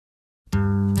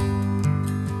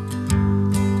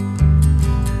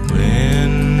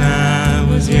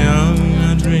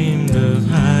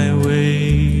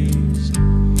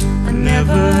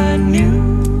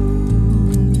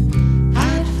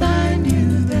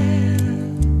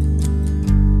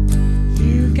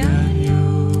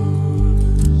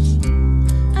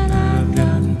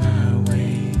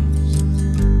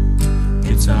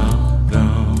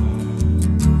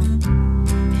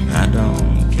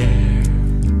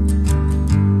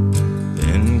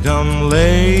come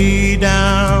lay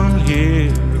down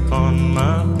here upon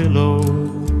my pillow.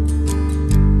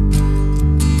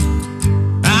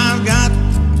 I've got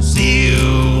to see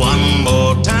you one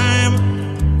more time.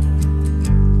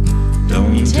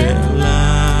 Don't tell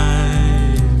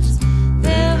lies,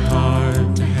 they're hard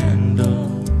to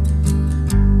handle.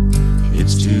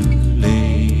 It's too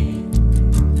late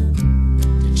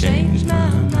to change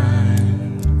my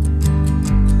mind.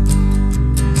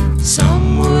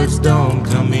 Some words don't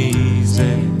come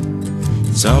easy,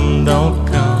 some don't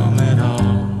come at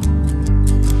all.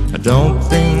 I don't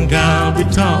think I'll be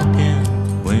talking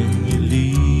when you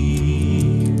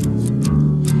leave.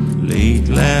 Late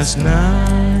last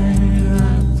night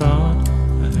I thought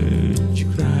I heard you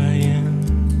crying.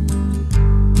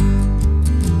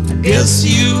 I guess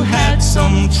you had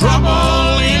some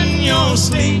trouble in your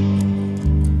sleep,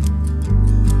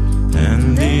 and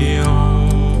the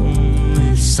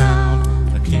only sound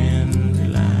I can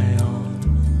rely on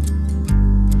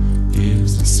is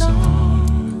the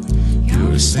song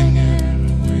you're singing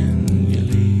when you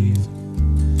leave.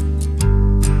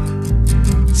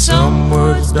 Some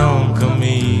words don't come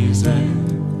easy,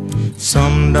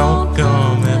 some don't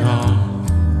come at all.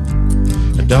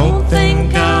 I don't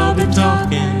think I'll be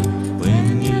talking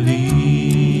when you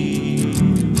leave.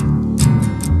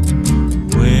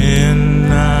 When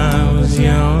I was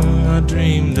young, I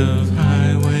dreamed of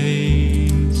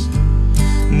highways,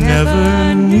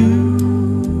 never knew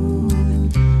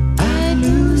I'd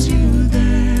lose you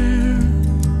there.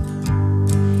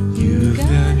 You've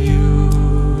got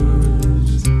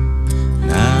yours,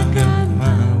 and I've got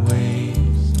my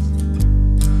ways.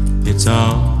 It's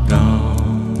all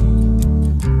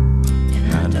gone, and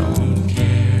I don't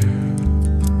care.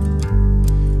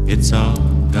 It's all